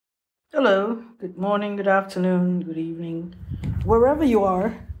Hello, good morning, good afternoon, good evening, wherever you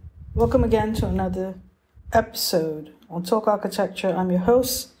are. Welcome again to another episode on Talk Architecture. I'm your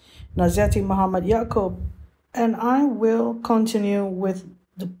host, Naziati Muhammad Yaakob, and I will continue with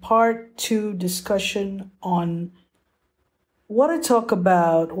the part two discussion on what I talk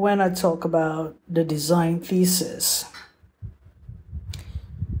about when I talk about the design thesis.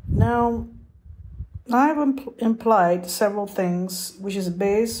 Now, I've implied several things, which is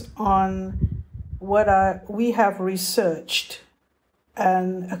based on what we have researched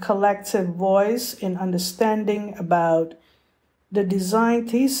and a collective voice in understanding about the design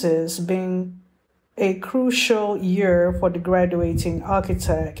thesis being a crucial year for the graduating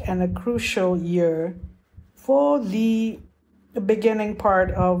architect and a crucial year for the beginning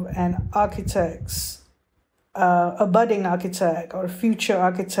part of an architect's, a budding architect or future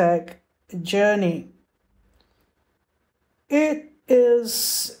architect journey. It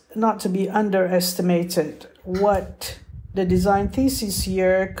is not to be underestimated what the design thesis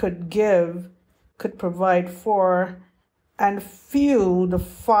year could provide for, and fuel the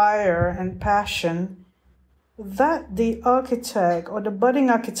fire and passion that the architect or the budding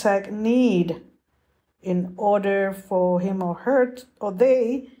architect need in order for him or her or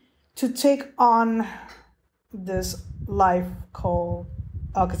they to take on this life called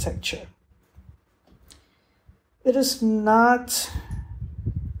architecture. It is not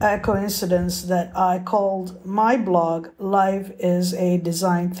a coincidence that I called my blog Life is a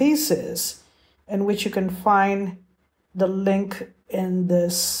Design Thesis, in which you can find the link in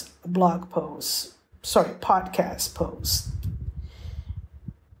this podcast post.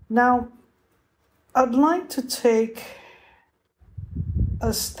 Now, I'd like to take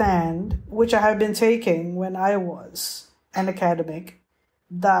a stand, which I have been taking when I was an academic,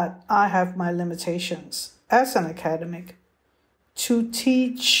 that I have my limitations as an academic to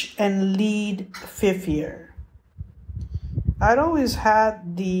teach and lead fifth year. I'd always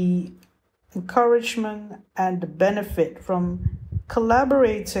had the encouragement and the benefit from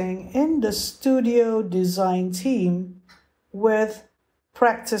collaborating in the studio design team with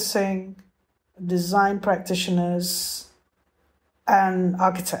practicing design practitioners and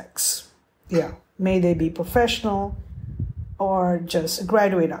architects. May they be professional or just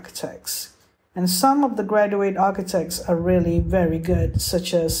graduate architects. And some of the graduate architects are really very good,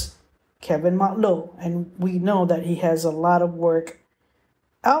 such as Kevin Matlow. And we know that he has a lot of work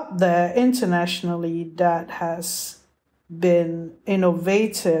out there internationally that has been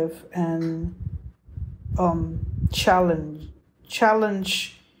innovative and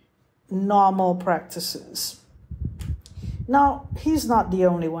challenge normal practices. Now, he's not the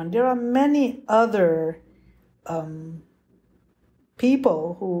only one. There are many other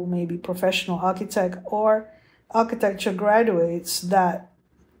people who may be professional architect or architecture graduates that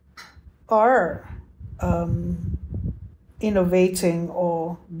are innovating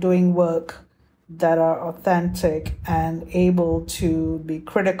or doing work that are authentic and able to be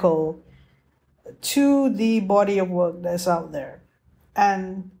critical to the body of work that's out there.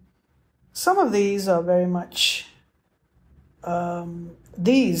 And some of these are very much,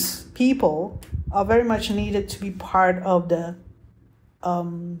 these people are very much needed to be part of the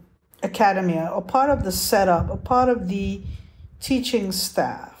academia, or part of the setup, or part of the teaching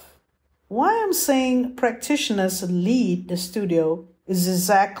staff. Why I'm saying practitioners lead the studio is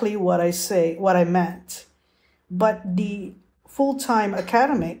exactly what I meant. But the full-time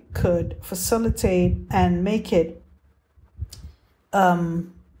academic could facilitate and make it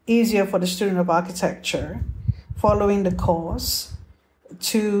easier for the student of architecture following the course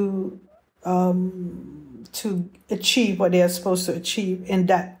to achieve what they are supposed to achieve in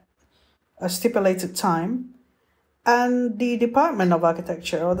that stipulated time. And the Department of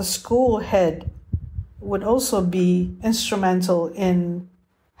Architecture or the school head would also be instrumental in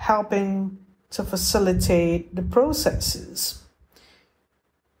helping to facilitate the processes.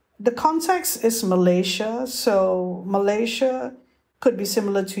 The context is Malaysia, so Malaysia could be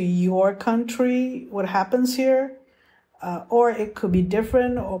similar to your country, what happens here, or it could be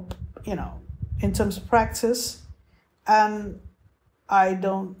different, or, in terms of practice. And I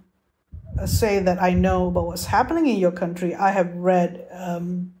don't say that I know about what's happening in your country. I have read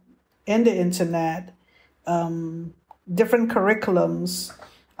in the internet different curriculums.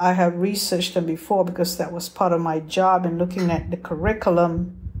 I have researched them before because that was part of my job in looking at the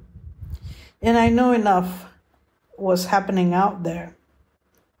curriculum. And I know enough what's happening out there.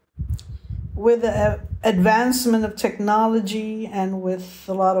 With the advancement of technology and with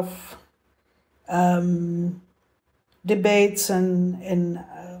a lot of debates and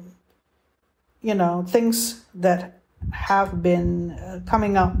things that have been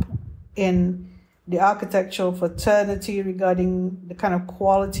coming up in the architectural fraternity regarding the kind of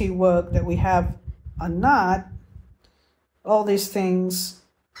quality work that we have or not, all these things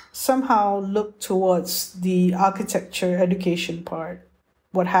somehow look towards the architecture education part,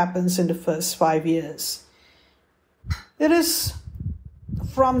 what happens in the first 5 years. It is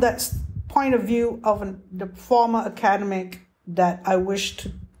from that point of view of the former academic that I wish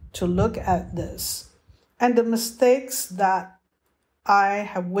to look at this and the mistakes that I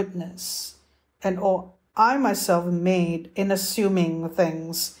have witnessed or I myself made in assuming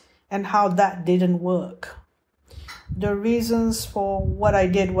things and how that didn't work. The reasons for what I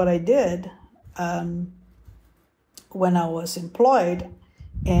did when I was employed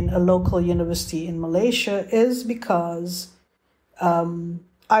in a local university in Malaysia is because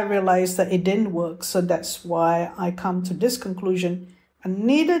I realized that it didn't work. So that's why I come to this conclusion. I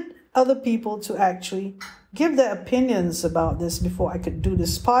needed other people to actually give their opinions about this before I could do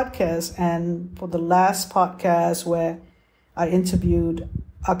this podcast. And for the last podcast where I interviewed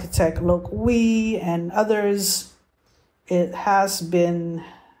architect Lok Wee and others, it has been,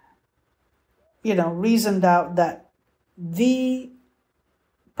 reasoned out that the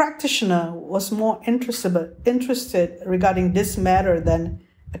practitioner was more interested regarding this matter than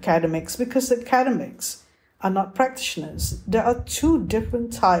academics, because the academics are not practitioners. There are two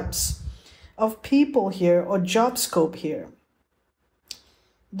different types of people here or job scope here.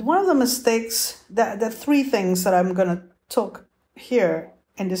 One of the mistakes, the three things that I'm going to talk here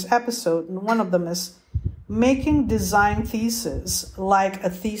in this episode, and one of them is making design thesis like a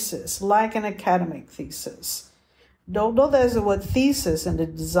thesis, like an academic thesis. Though there's the word thesis in the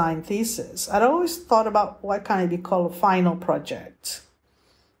design thesis, I'd always thought about why can't it be called a final project?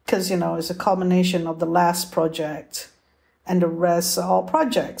 Because, it's a culmination of the last project and the rest are all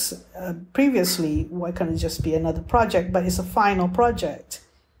projects. Previously, why can't it just be another project? But it's a final project.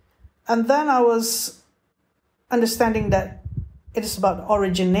 And then I was understanding that it is about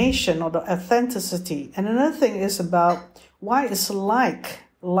origination or the authenticity. And another thing is about why it's like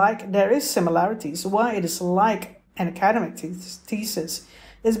there is similarities, why it is like an academic thesis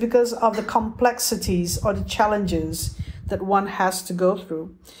is because of the complexities or the challenges that one has to go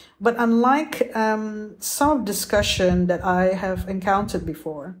through. But unlike some discussion that I have encountered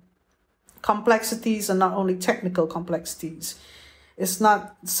before, complexities are not only technical complexities. It's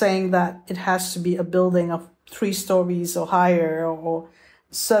not saying that it has to be a building of 3 stories or higher, or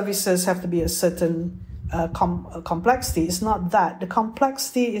services have to be a certain complexity. It's not that. The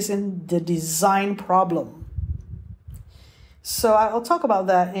complexity is in the design problem. So I'll talk about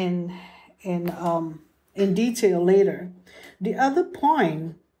that in detail later. The other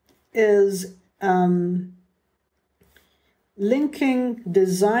point is linking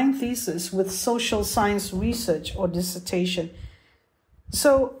design thesis with social science research or dissertation.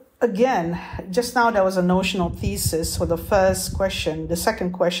 So again, just now there was a notional thesis for the first question. The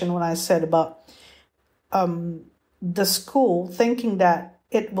second question, when I said about the school thinking that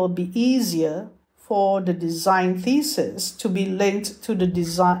it will be easier for the design thesis to be linked to the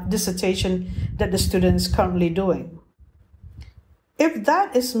dissertation that the student is currently doing. If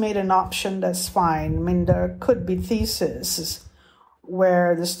that is made an option, that's fine. I mean, there could be theses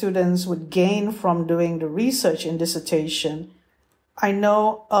where the students would gain from doing the research in dissertation. I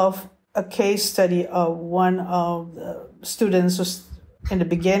know of a case study of one of the students who's in the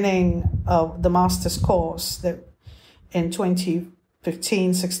beginning of the master's course that in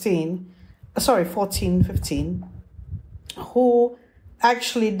 14-15, who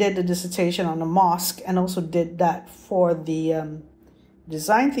actually did the dissertation on the mosque and also did that for the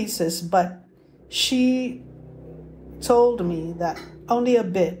design thesis, but she told me that only a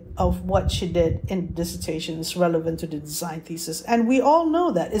bit of what she did in the dissertation is relevant to the design thesis. And we all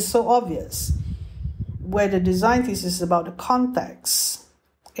know that. It's so obvious. Where the design thesis is about the context,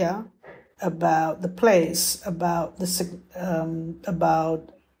 about the place, about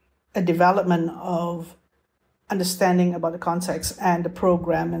a development of understanding about the context and the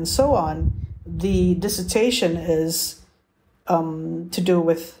program and so on. The dissertation is to do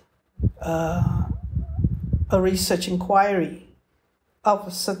with a research inquiry of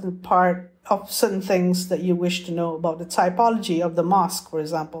a certain part of certain things that you wish to know about the typology of the mosque, for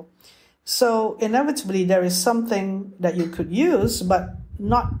example. So inevitably there is something that you could use, but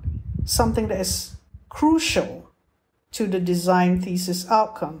not something that is crucial to the design thesis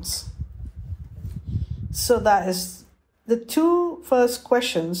outcomes. So that is the two first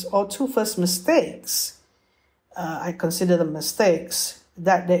questions or two first mistakes. I consider them mistakes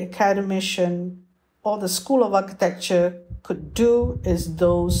that the academician or the School of Architecture could do is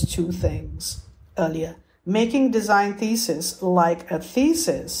those two things earlier. making design thesis like a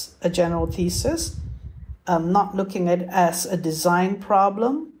thesis, a general thesis, not looking at it as a design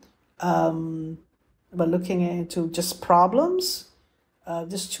problem, but looking into just problems,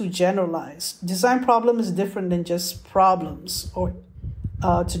 just too generalized. Design problem is different than just problems, or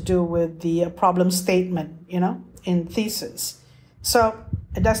to do with the problem statement, in thesis. So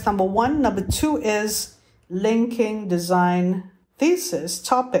that's number one. Number two is linking design thesis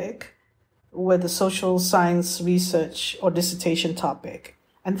topic with the social science research or dissertation topic,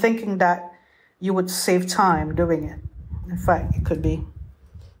 and thinking that you would save time doing it. In fact, it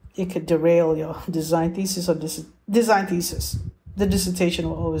could derail your design thesis or design thesis. The dissertation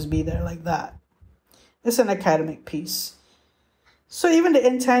will always be there like that. It's an academic piece. So even the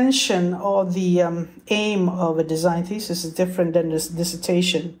intention or the aim of a design thesis is different than this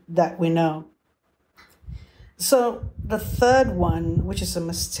dissertation that we know. So the third one, which is a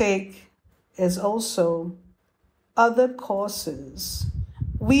mistake, is also other courses.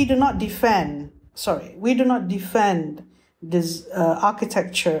 We do not defend this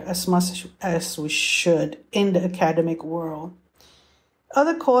architecture as much as we should in the academic world.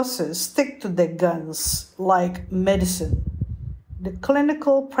 Other courses stick to their guns, like medicine. The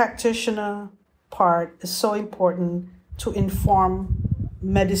clinical practitioner part is so important to inform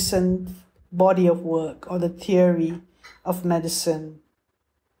medicine body of work or the theory of medicine.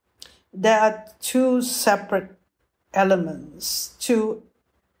 There are two separate elements, two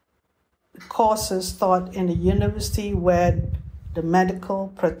courses taught in the university where the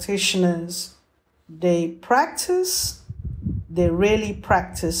medical practitioners, they really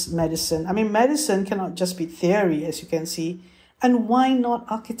practice medicine. I mean, medicine cannot just be theory, as you can see. And why not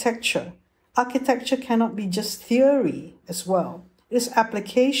architecture? Architecture cannot be just theory as well. It's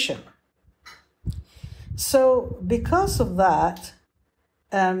application. So because of that,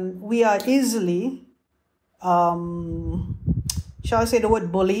 we are easily, shall I say the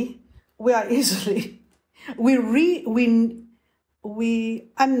word bully? We are easily, we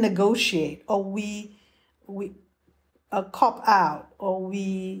unnegotiate, or we cop out, or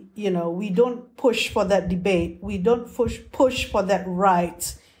we don't push for that debate. We don't push for that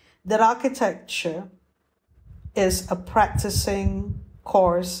right. That architecture is a practicing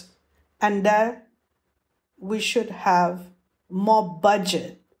course, and that we should have more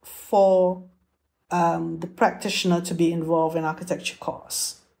budget for the practitioner to be involved in architecture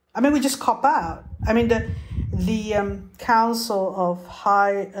course. I mean, we just cop out. I mean, the Council of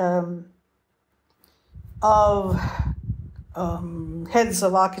Heads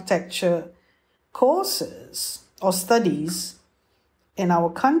of Architecture courses or studies in our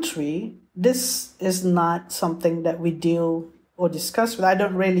country, this is not something that we deal or discuss with. I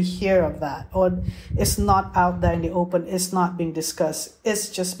don't really hear of that, or it's not out there in the open. It's not being discussed. It's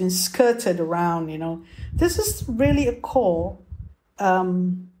just been skirted around, This is really a core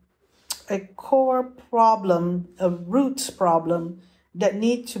problem, a roots problem that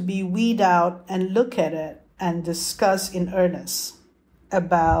need to be weeded out and look at it and discuss in earnest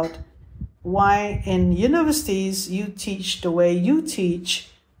about why in universities you teach the way you teach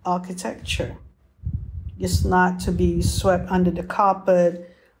architecture. It's not to be swept under the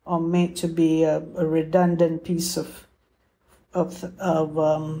carpet or made to be a redundant piece of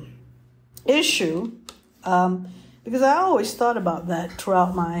issue. Because I always thought about that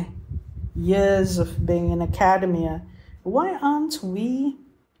throughout my years of being in academia. Why aren't we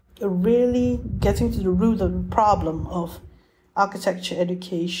really getting to the root of the problem of architecture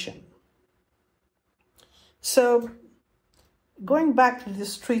education? So going back to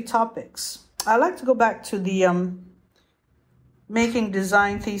these three topics, I like to go back to the making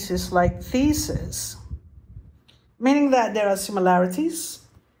design thesis like thesis, meaning that there are similarities,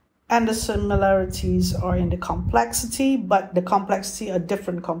 and the similarities are in the complexity, but the complexity are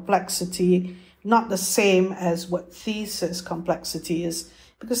different complexity, not the same as what thesis complexity is,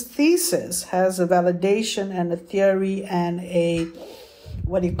 because thesis has a validation and a theory and a,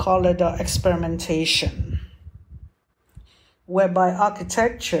 experimentation, whereby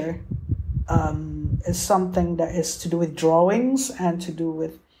architecture is something that is to do with drawings and to do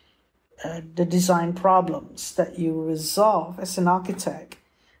with the design problems that you resolve as an architect.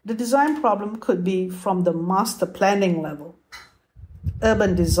 The design problem could be from the master planning level,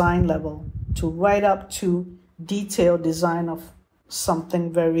 urban design level, to right up to detailed design of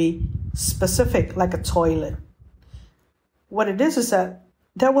something very specific, like a toilet. What it is that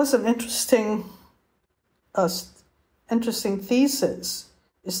there was an interesting thesis.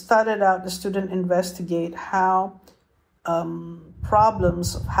 It started out, the student investigate how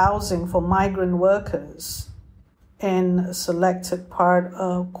problems of housing for migrant workers in a selected part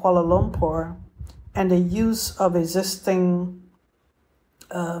of Kuala Lumpur and the use of existing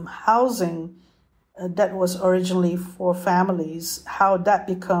housing that was originally for families, how that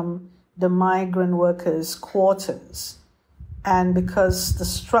become the migrant workers' quarters. And because the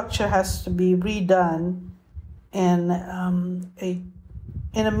structure has to be redone in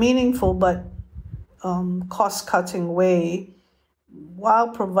a meaningful but cost-cutting way, while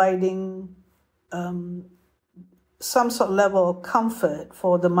providing some sort of level of comfort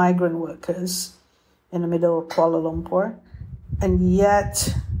for the migrant workers in the middle of Kuala Lumpur. And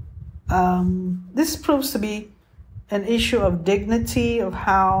yet, this proves to be an issue of dignity, of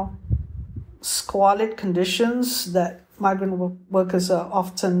how squalid conditions that migrant workers are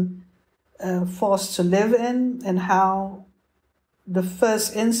often forced to live in, and how the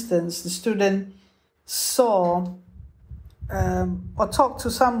first instance the student saw or talked to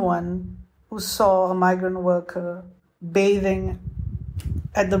someone who saw a migrant worker bathing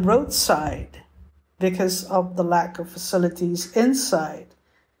at the roadside because of the lack of facilities inside.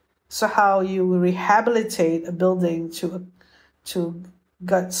 So how you rehabilitate a building to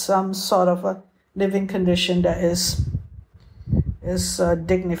get some sort of a living condition that is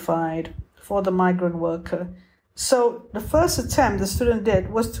dignified for the migrant worker. So the first attempt the student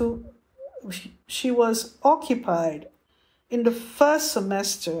did was she was occupied in the first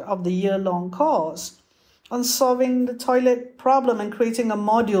semester of the year-long course on solving the toilet problem and creating a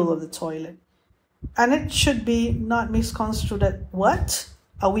module of the toilet. And it should be not misconstrued that, what?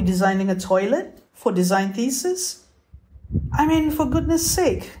 Are we designing a toilet for design thesis? I mean, for goodness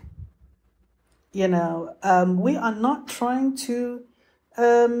sake, we are not trying to,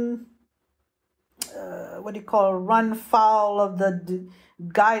 run foul of the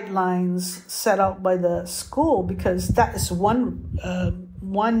guidelines set out by the school, because that is one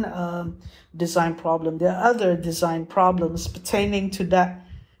design problem. There are other design problems pertaining to that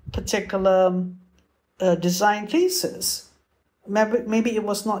particular design thesis. Maybe it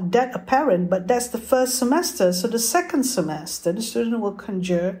was not that apparent, but that's the first semester. So the second semester, the student will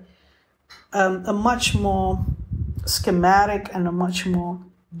conjure a much more schematic and a much more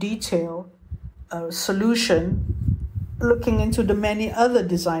detailed solution, looking into the many other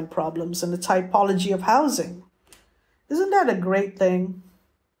design problems and the typology of housing. Isn't that a great thing?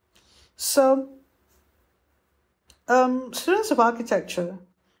 So, students of architecture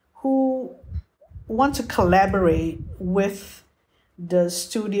who want to collaborate with the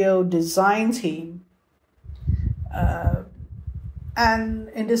studio design team, and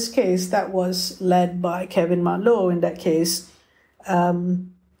in this case, that was led by Kevin Marlowe. In that case,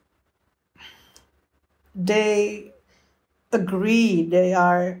 they agree, they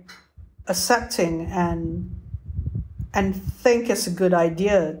are accepting and think it's a good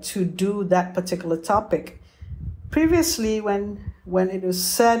idea to do that particular topic. Previously, when it was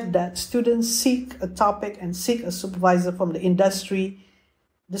said that students seek a topic and seek a supervisor from the industry,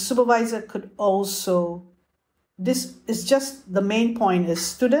 the supervisor could also, this is just the main point is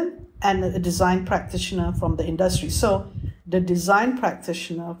student and a design practitioner from the industry. So the design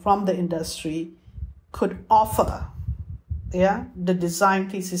practitioner from the industry could offer the design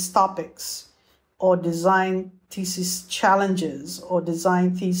thesis topics or design thesis challenges or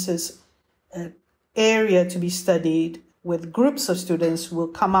design thesis area to be studied with groups of students who will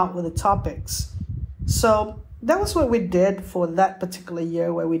come out with the topics. So that was what we did for that particular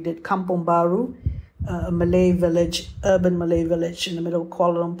year, where we did Kampung Baru, a Malay village, urban Malay village in the middle of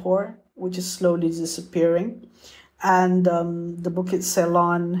Kuala Lumpur, which is slowly disappearing, and the Bukit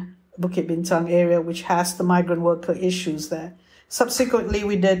Ceylon, Bukit Bintang area, which has the migrant worker issues there. Subsequently,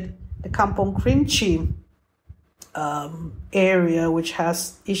 we did the Kampung Kerinci area, which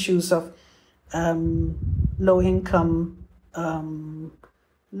has issues of low income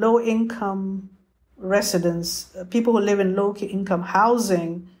residents, people who live in low income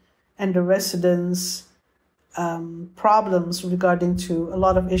housing, and the residents' problems regarding to a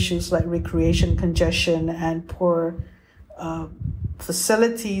lot of issues like recreation congestion and poor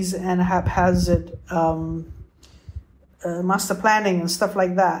facilities and haphazard master planning and stuff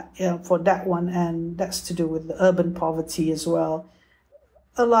like that, for that one. And that's to do with the urban poverty as well.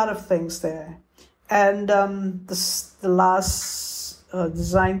 A lot of things there. And the last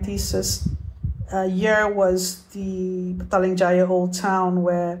design thesis year was the Petaling Jaya Old Town,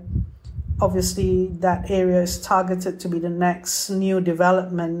 where obviously that area is targeted to be the next new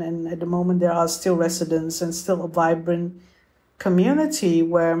development. And at the moment there are still residents and still a vibrant community,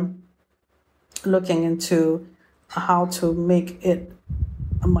 where looking into how to make it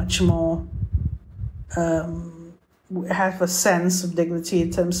a much more have a sense of dignity in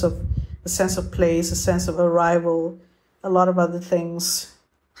terms of a sense of place, a sense of arrival, a lot of other things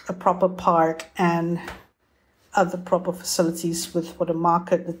a proper park and other proper facilities for the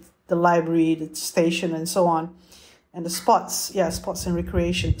market, the library, the station, and so on, and the sports and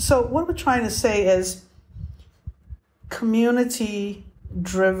recreation. So what we're trying to say is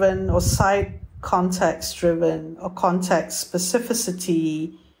community-driven or site context-driven or context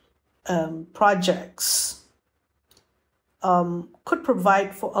specificity projects could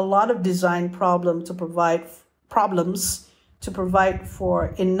provide for a lot of design problems to provide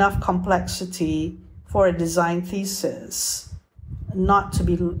for enough complexity for a design thesis, not to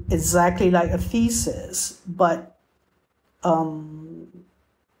be exactly like a thesis, but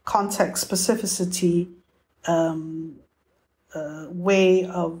context specificity way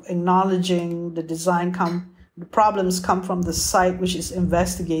of acknowledging the the problems come from the site which is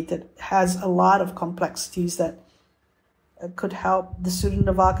investigated, has a lot of complexities that could help the student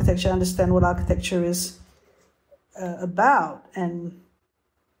of architecture understand what architecture is about. And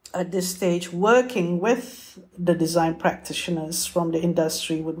at this stage, working with the design practitioners from the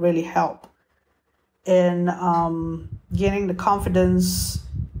industry would really help in gaining the confidence,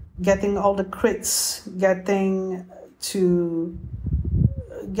 getting all the crits, getting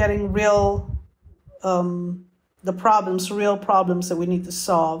real real problems that we need to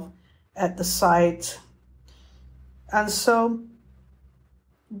solve at the site. And so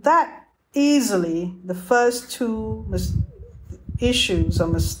that easily, the first two issues or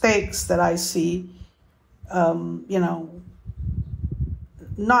mistakes that I see, not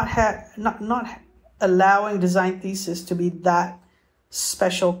allowing design thesis to be that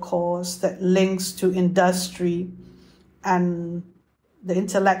special course that links to industry and the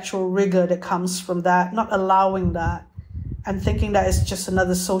intellectual rigor that comes from that, not allowing that and thinking that it's just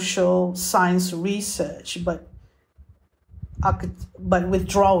another social science research, but with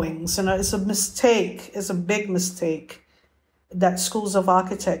drawings. It's a mistake. It's a big mistake that schools of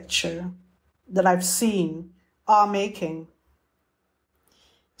architecture that I've seen are making.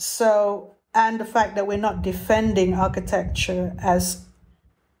 So, and the fact that we're not defending architecture as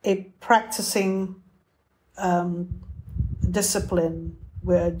a practicing discipline.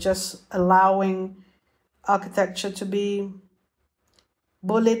 We're just allowing architecture to be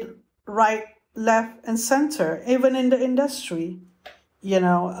bullied right, left, and center, even in the industry,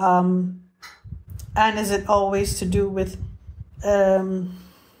 and is it always to do with, when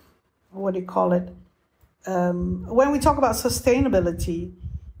we talk about sustainability,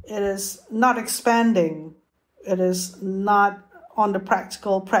 it is not expanding. It is not on the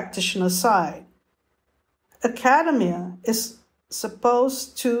practical practitioner side. Academia is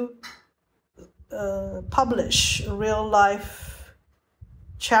supposed to publish real life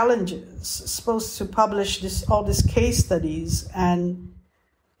challenges, supposed to publish all these case studies, and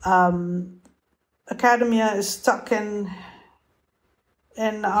academia is stuck in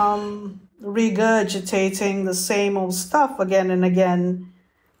regurgitating the same old stuff again and again.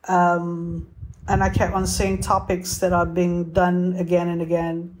 And I kept on saying topics that are being done again and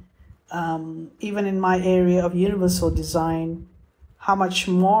again. Even in my area of universal design, how much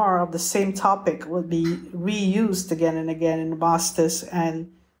more of the same topic will be reused again and again in the master's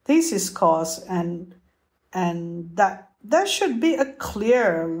and thesis course, and that there should be a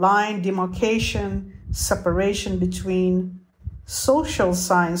clear line demarcation, separation between social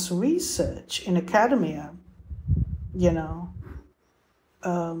science research in academia,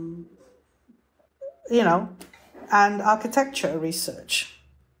 and architecture research.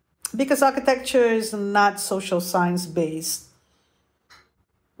 Because architecture is not social science based.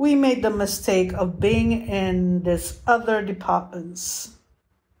 We made the mistake of being in these other departments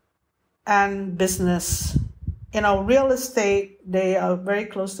and business. Real estate, they are very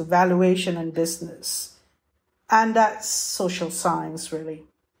close to valuation and business. And that's social science, really.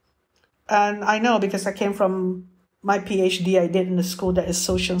 And I know because I came from my PhD I did in a school that is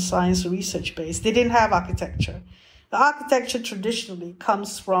social science research based. They didn't have architecture. The architecture traditionally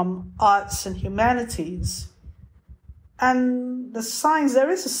comes from arts and humanities. And the science,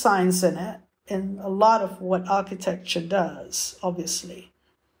 there is a science in it, in a lot of what architecture does, obviously.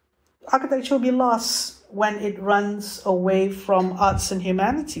 Architecture will be lost when it runs away from arts and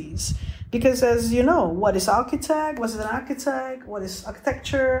humanities. Because as you know, what is architect? What is an architect? What is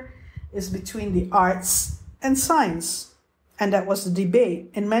architecture? Is between the arts and science. And that was the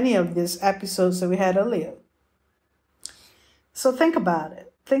debate in many of these episodes that we had earlier. So think about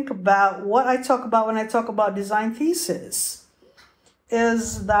it. Think about what I talk about when I talk about design thesis.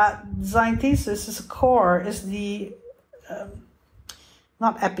 Is that design thesis is a core, is the,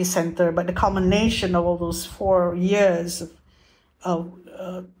 not epicenter, but the culmination of all those 4 years of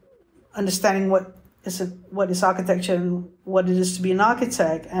understanding what what is architecture and what it is to be an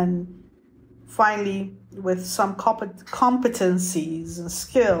architect. And finally, with some competencies and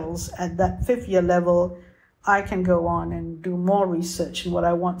skills at that 5th year level, I can go on and do more research in what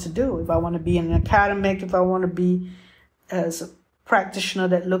I want to do. If I want to be an academic, if I want to be as a practitioner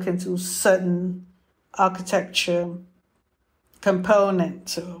that look into certain architecture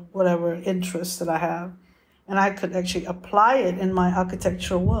component or whatever interest that I have, and I could actually apply it in my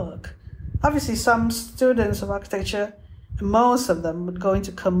architectural work. Obviously, some students of architecture, most of them would go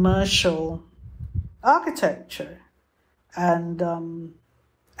into commercial architecture, and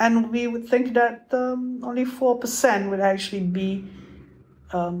we would think that only 4% would actually be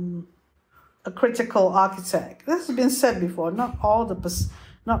a critical architect. This has been said before. Not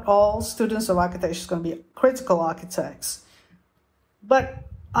all students of architecture is going to be critical architects, but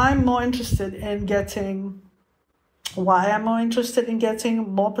I'm more interested in getting. Why I'm more interested in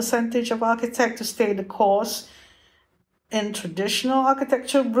getting more percentage of architect to stay the course in traditional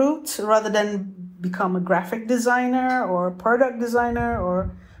architecture route rather than become a graphic designer or a product designer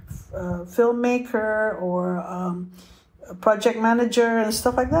or a filmmaker or a project manager and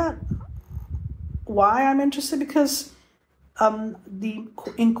stuff like that. Why I'm interested? Because the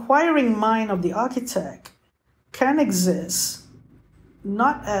inquiring mind of the architect can exist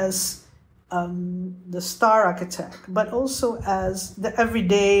not as the star architect, but also as the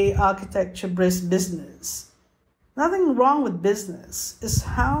everyday architecture business. Nothing wrong with business. It's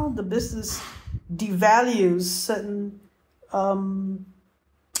how the business devalues certain,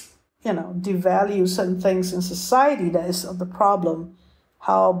 devalues certain things in society that is the problem.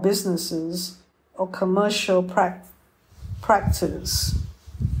 How businesses or commercial practice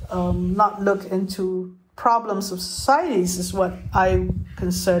not look into problems of societies is what I'm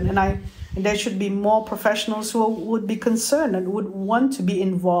concerned, and there should be more professionals who would be concerned and would want to be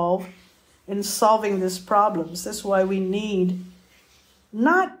involved in solving these problems. That's why we need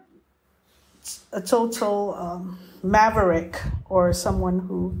not a total maverick or someone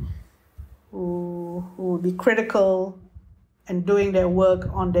who would be critical and doing their work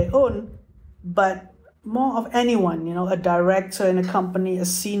on their own, but more of anyone, a director in a company, a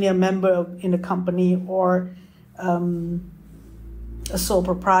senior member in a company, or a sole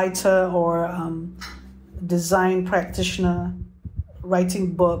proprietor or design practitioner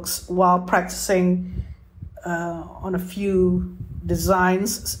writing books while practicing on a few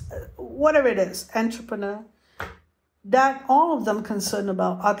designs, whatever it is, entrepreneur, that all of them concerned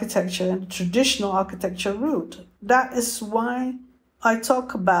about architecture and traditional architecture route. That is why I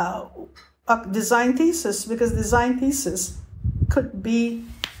talk about design thesis, because design thesis could be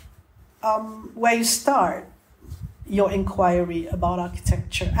where you start your inquiry about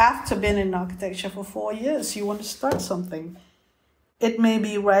architecture. After being in architecture for 4 years, you want to start something. It may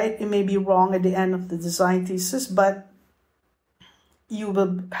be right, it may be wrong at the end of the design thesis, but you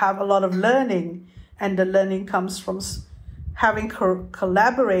will have a lot of learning, and the learning comes from having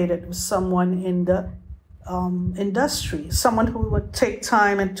collaborated with someone in the industry, someone who would take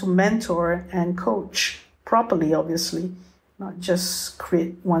time and to mentor and coach properly, obviously, not just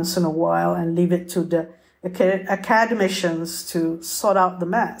create once in a while and leave it to the academicians to sort out the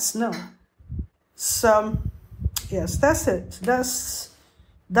mess. No. So, yes, that's it.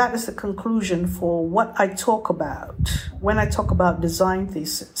 That is the conclusion for what I talk about when I talk about design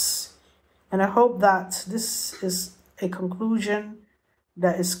thesis. And I hope that this is a conclusion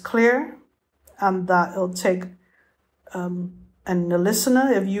that is clear and that it'll take and the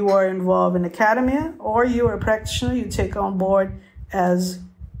listener, if you are involved in academia or you are a practitioner, you take on board as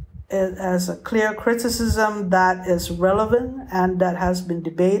a clear criticism that is relevant and that has been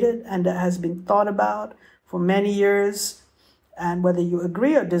debated and that has been thought about for many years. And whether you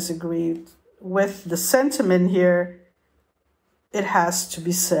agree or disagree with the sentiment here, it has to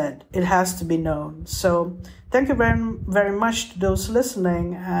be said. It has to be known. So thank you very, very much to those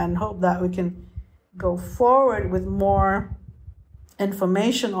listening, and hope that we can go forward with more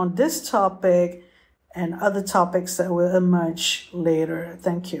information on this topic and other topics that will emerge later.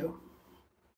 Thank you.